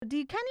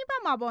ခန်းဒီ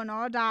ဘက်မှာပေါ့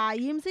နော်ဒါ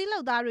ရင်စ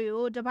ည်းလောက်သားတွေ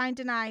ကိုတပိုင်း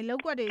တနိုင်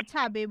လောက်ကွက်တွေ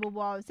ချ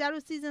ပေးဖို့ပေါ့ဆရာ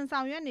တို့စီ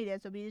စဉ်ဆောင်ရွက်နေ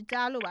တယ်ဆိုပြီး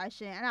ကြားလို့ပါရှ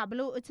င်အဲ့ဒါဘ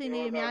လို့အခြေ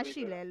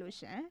အနေများရှိလဲလို့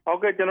ရှင်ဟုတ်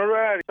ကဲ့ကျွန်တော်တို့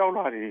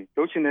ကကြောက်လာတွေ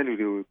လှုပ်ရှင်တဲ့လူ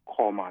တွေကို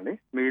ခေါ်มาလေ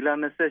မေလ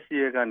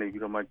28ရက်ကနေ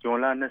ပြီးတော့မှဇွန်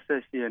လ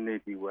28ရက်နေ့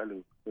ဒီကိုအဲ့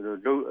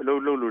လိုလှု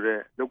ပ်လို့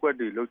တဲ့လောက်ကွက်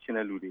တွေလှုပ်ရှင်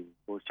တဲ့လူတွေ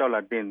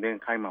ဟိုရှောက်လာတင်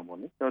ခိုင်း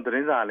မှာပေါ့နိကျွန်တော်သတ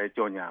င်းစာလ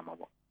ည်းကြော်ညာ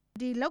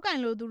မှာပေါ့ဒီလောက်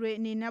ကင်လို့သူတွေ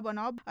အနေနဲ့ပေါ့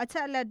နော်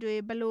အချက်အ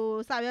လက်တွေ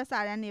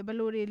ဘလို့စာရွက်စာတမ်းတွေ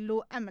ဘလို့တွေ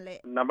လိုအပ်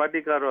မလဲနံပါတ်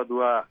1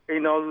ကတော့သူကအိမ်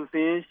တော်စု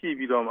စင်း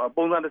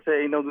ရှိပြီးတော့ပုံစံ30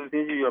အိမ်တော်စု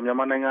စင်း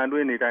ရှိပြီးတော့မြန်မာနိုင်ငံ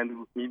အတွင်းနေတိုင်းသူ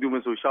ညီသူ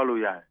မဆိုရှောက်လို့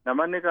ရတယ်နံ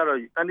ပါတ်2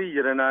ကတော့အန်ဒီ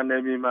ရတနာ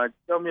နယ်မြေ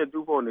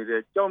မှာကြောက်မြက်တူးဖို့နေ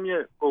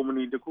တဲ့ကြောက်မြက်ကုမ္ပ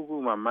ဏီ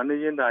တစ်ခုခုမှာ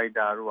မန်နေဂျင်ဒါရိုက်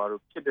တာတို့ဘာ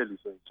လို့ဖြစ်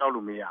တယ်လို့ဆို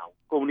ရင်ရှောက်လို့မရဘူး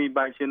ကုမ္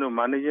ပဏီပိုင်ရှင်တို့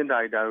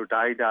မန်နေဂျင်ဒါရိုက်တာ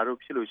တို့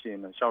ဖြစ်လို့ရှိရ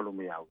င်တော့ရှောက်လို့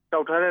မရ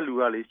ဘူးရှောက်ထား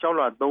တဲ့လူကလေရှောက်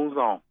လာ3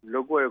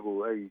ဆောင်လောက်ွက်ကို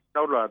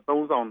အဲ့ရှောက်လာ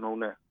3ဆောင်နှုံး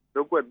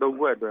နဲ့လောက်ွက်3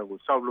ခွက်အတွက်ကို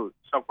ရှော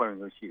က်ခွက်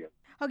လို့ရှိတယ်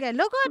ဟုတ်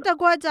ကဲ့လောက်ကွက်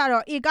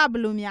တစ်ခွက်ကြတော့ဧကဘ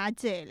ယ်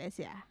လိုများကျဲလဲ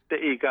ဆရာတ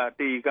ဧက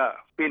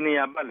ပေနေ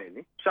ရပတ်လေ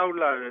ရှောက်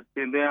လာ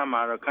တင်သွင်းရမှာ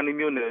တော့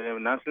ခန္ဒီမျိုး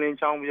နယ်နန်းစလင်း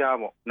ချော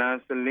င်းပြားပေါ့န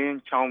န်းစလင်း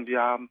ချော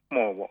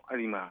င်းပြားမှော်ပေါ့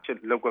အဲ့ဒီမှာ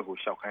လောက်ကွက်ကို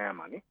ရှောက်ခိုင်း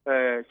ရမှာလေ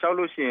ရှောက်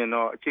လို့ရှိရင်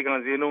တော့အခြေခံ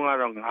ဈေးနှု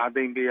န်းကတော့9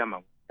သိန်းပေးရမှာ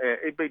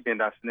အိတ်ပိတ်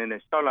တင်တာစနစ်နဲ့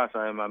ရှောက်လာ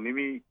ဆိုရင်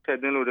မှာမိမိထ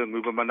ည့်သွင်းလို့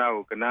တဲ့ငွေပမာဏ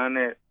ကိုကဏ္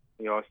ဍနဲ့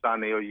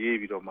ရောစာနဲ့ရောရေး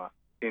ပြီးတော့မှ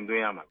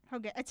တင်သွင်းရမှာဟု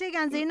တ်ကဲ့အ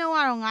ခြေခံဈေးနှုန်း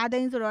ကတော့9သိ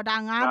န်းဆိုတော့ဒါ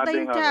9သိ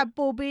န်းထက်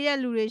ပိုပေး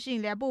ရလူတွေရှိရ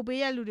င်လည်းပိုပေး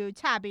ရလူတွေ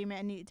ကိုချပေး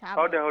မယ်အနေအထား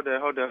ဟုတ်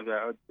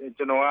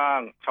တယ်ကျွန်တော်က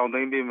6သိ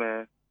န်းပေး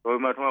မယ်ဘယ်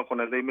မှာထုံးက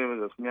9သိန်းပေး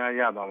မယ်ဆို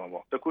ခင်ဗျားရသွား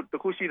မှာပေါ့တ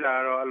ခု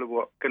ရှိတာကတော့အဲ့လို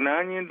ပေါ့ကန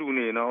န်းချင်းလူ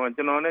နေနော်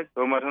ကျွန်တော်နဲ့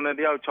ဘယ်မှာထုံး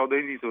တဲ့တယောက်6သိ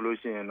န်းစီဆိုလို့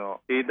ရှိရင်တော့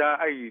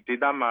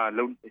data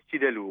မှာလုံးရှိ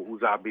တဲ့လူကိုဦး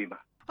စားပေး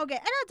မှာဟုတ်ကဲ့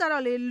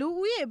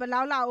အဲ့ဒါကြတော့လေလူဦးရေဘယ်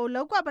လောက်လောက်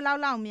လောက်ကွက်ဘယ်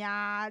လောက်လောက်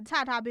များချ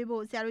ထားပေး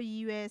ဖို့ဆရာတို့ရည်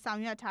ရွယ်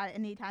ဆောင်ရွက်ထားတဲ့အ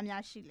နေအထား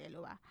များ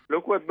ရှိလဲလို့ပါလော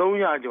က်ကွက်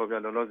300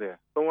ကျော်ပြလောလောဆယ်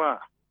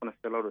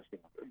390လောက်တော့ရှိ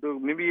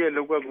မှာသူမိမိရဲ့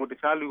လောက်ကွက်ကို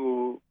တခြားလူကို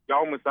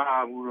ရောင်း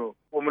မစား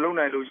ဘူးတော့ဟိုမလုံ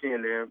နိုင်လို့ရှိ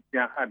ရင်လ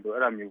ည်းပြန်အပ်တော့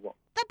အဲ့ဒါမျိုးပေါ့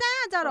တက်တ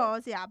န်းကကြ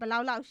တော့ဆရာဘယ်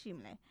လောက်လောက်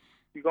ရှိမလဲ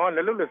ဒီကောင်လ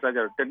က်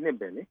စားကြတော့တစ်နှစ်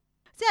ပဲလေ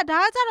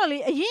ဆရာဒါကကြတော့လေ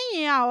အရင်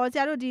ရောဆ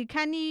ရာတို့ဒီ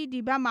ခန်း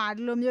ဒီဘက်မှာ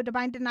ဒီလိုမျိုး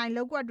တပိုင်းတ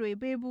နိုင်လောက်ကွက်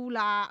တွေပေး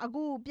ဘူးလား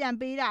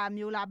အခုပြန်ပေးတာ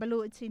မျိုးလား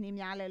ဘလို့အခြေအနေ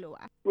များလဲလို့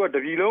ပါသူကတ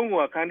ပြည်လုံး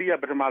ကခန်းဒီက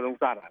ပထ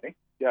မဆုံးစတာ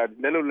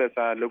လေ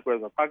လက်စား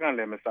လောက်ကွက်ဆိုဖက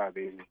န့်လည်းမ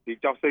စသေး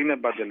ဘူးဒီကြောက်စိမ့်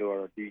နဲ့ပတ်သက်လို့က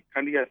တော့ဒီ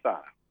ခန်းဒီကစတာ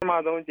ပထ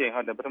မဆုံးအ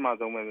ချိန်ဟုတ်တယ်ပထ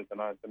မဆုံးပဲကျွန်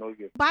တော်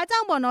ဘာကြော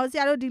င့်ပေါ့နော်ဆ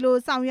ရာတို့ဒီ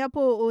လိုဆောင်ရွက်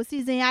ဖို့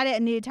ဟိုစီစဉ်ရတဲ့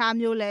အနေအ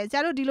ထားမျိုးလဲ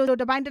ဆရာတို့ဒီလို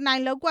တပိုင်းတ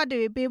နိုင်လောက်ကွက်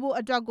တွေပေးဖို့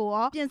အတွက်ကို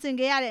ရောပြင်ဆင်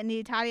ခဲ့ရတဲ့အနေ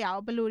အထား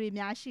တွေရောဘယ်လို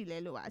တွေများရှိလဲ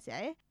လို့ပါ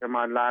ဆရာရဲ့ဒီ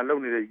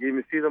မှာလာလုပ်နေတဲ့ရေ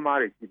မစေးသမား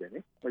တွေရှိ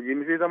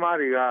တယ်နိရေမစေးသ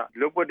မားတွေ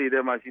ကလောက်ကွက်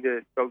တွေထဲမှာရှိတဲ့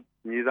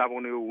မြေစာပုံ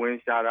တွေကို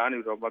ဝင်ရှာတာ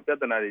နေတော့ပြ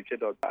ဿနာတွေဖြစ်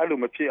တော့အဲ့လို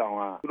မဖြစ်အောင်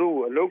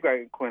ကသူတို့ကိုအလောက်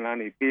ကိုင်ခွင်လ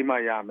န်းနေပေးမှ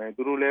ရမယ်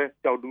သူတို့လည်း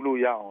ကြောက်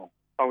တူးလို့ရ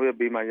အောင်ဆောင်ရွက်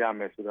ပေးမှရ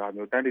မယ်ဆိုတာ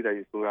မျိုးတန်းဒေသ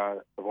ကြီး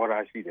ဆိုတာသ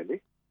ဘောထားရှိတယ်လေ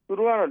သူ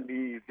တို့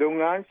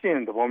ကတော့ဒီလုပ်င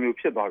န်းရှင်သဘောမျိုး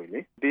ဖြစ်သွား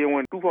ပြီလေတရားဝ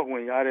င်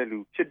တူးဖော်ခွင့်ရတဲ့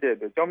လူဖြစ်တဲ့အ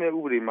တွက်ကျောင်းမြတ်ဥ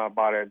ပဒေမှာပါ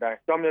တဲ့အတိုင်း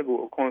ကျောင်းမြတ်ကို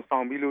အခွန်ဆော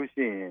င်ပြီးလို့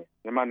ရှိရင်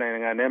မြန်မာ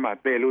နိုင်ငံထဲမှာ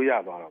တည်လို့ရ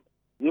သွားတော့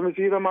ရေ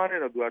မစေးသမား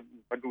နဲ့တော့သူက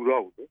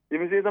မတူတော့ဘူးလေရေ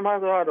မစေးသမား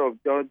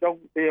ဆိုတော့ကျောင်း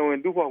တရား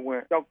ဝင်တူးဖော်ခွ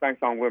င့်ကြောက်ကန်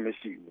ဆောင်ခွင့်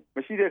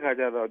မရှိ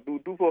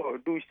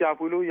တဲ့ခါကျတော့သူရှာ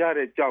ဖွေလို့ရ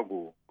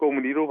တဲ့ကြောက်ကိုကုမ္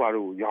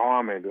ပဏီတို့ဘာလို့ရော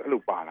င်းရမယ်လို့အဲ့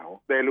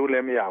လိုပါတာဟုတ်တည်လို့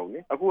လည်းမရ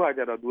ဘူးလေအခု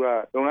ကကျတော့သူက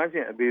လုပ်ငန်းရှ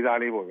င်အသေး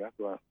စားလေးပေါ့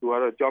ဗျာသူက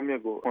တော့ကျော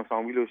င်းမြတ်ကိုအခွန်ဆော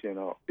င်ပြီးလို့ရှိရင်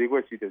တော့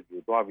ဈေးကွက်ရှိ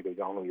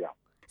တဲ့သူသွားပြီးတော့ရောင်းလို့ရ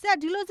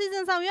ဆရာဒီလိုစီ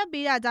စဉ်ဆောင်ရွက်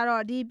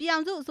ပေးတာကြတော့ဒီပြည်အော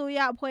င်စုအစိုးရ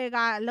အဖွဲ့က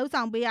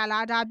လှုပ်ဆောင်ပေးရ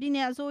လားဒါပြည်န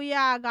ယ်အစိုးရ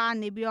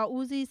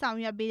ကနေပြီးတော့ဦးစီး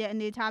ဆောင်ရွက်ပေးတဲ့အ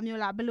နေအထား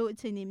မျိုးလားဘယ်လို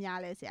အခြေ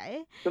အနေများလဲဆရာ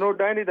ရဲ့ကျွန်တော်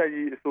တိုင်းဒေ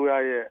သကြီးအစိုး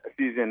ရရဲ့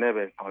အစီအစဉ်နဲ့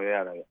ပဲဆောင်ရွက်ရ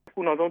တာပဲ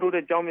အခုနောက်ဆုံးထုတ်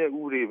တဲ့ကျောင်းမြတ်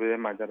ဥပဒေပဲ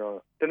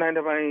မှာကျတော့တနိုင်တ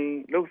စ်ပိုင်း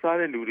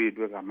လှုပ်ရှားတဲ့လူတွေအ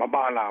တွက်ကမ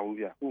ပါလာ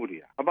ဘူးဗျဥ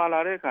ပဒေက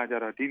မပါလာတဲ့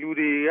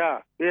အခါကျတော့ဒီလူတွေ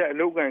ကရဲ့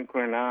အလုပ်ကိုင်ခွ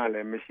င့်လန်းက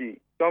လည်းမရှိ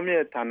ကျော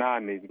င်းမြတ်ဌာန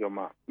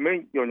ကနေပြီးတော့မှမိန့်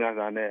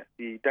ညွှန်ကြားစာနဲ့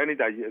ဒီတိုင်းဒေ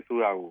သကြီးအ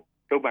စိုးရကို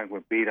လုပ်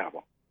ပိုင်ခွင့်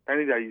ပေးတာပေါ့တို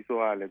င်းဒေသကြီး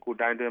ဆိုရလဲ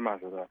ကိုတိုင်းတွဲ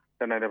မှာဆိုတော့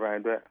တနင်္လာပို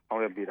င်းအတွက်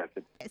ဆောင်ရွက်ပေးတာဖြ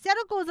စ်တယ်ဆရာ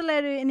တို့ကိုယ်စားလှ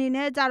ယ်တွေအနေ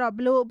နဲ့ကြတော့ဘ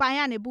ယ်လိုအပိုင်း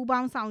ကနေပူး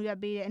ပေါင်း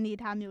ဆောင်ရွက်ပေးတဲ့အနေ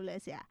အထား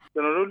မျိုးလဲဆရာ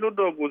ကျွန်တော်တို့လွှတ်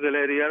တော်ကိုယ်စားလှ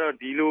ယ်တွေကတော့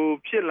ဒီ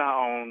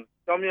လိုဖြစ်လာအောင်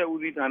ကျော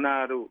င်းမြတ်ဦးစီးဌာ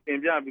နတို့တင်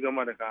ပြပြီးတော့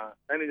မှ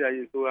တခါတိုင်းဒေသ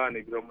ကြီးအစိုးရ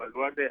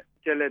ကနေပြီးတော့မှလိုအပ်တဲ့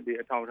ချက်လက်တွေ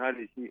အထောက်အထား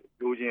တွေရှိ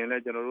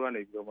လိုချင်လဲကျွန်တော်တို့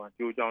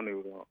ကနေပြီးတော့မှကြိုးကြောင်းတွေ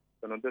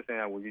ကိုတော့ကျွန်တော်သက်ဆိုင်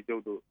ရာဝန်ကြီးချု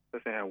ပ်တို့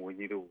သက်ဆိုင်ရာ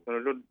ဝန်ကြီးတို့ကျွန်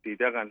တော်တို့ဒေ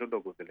သခံလွှတ်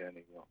တော်ကိုယ်စားလှယ်နေ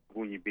ပြီးတော့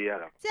အကူအညီပေးရ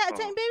တာဆရာအ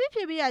ချိန်ပေးပြီးဖြ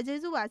ည့်ပေး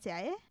ရကျေးဇူးပါ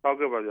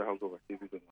ဆရာရေဟုတ်ကဲ့ပါဗျာဟုတ်ကဲ့ပါကျေးဇူးတင်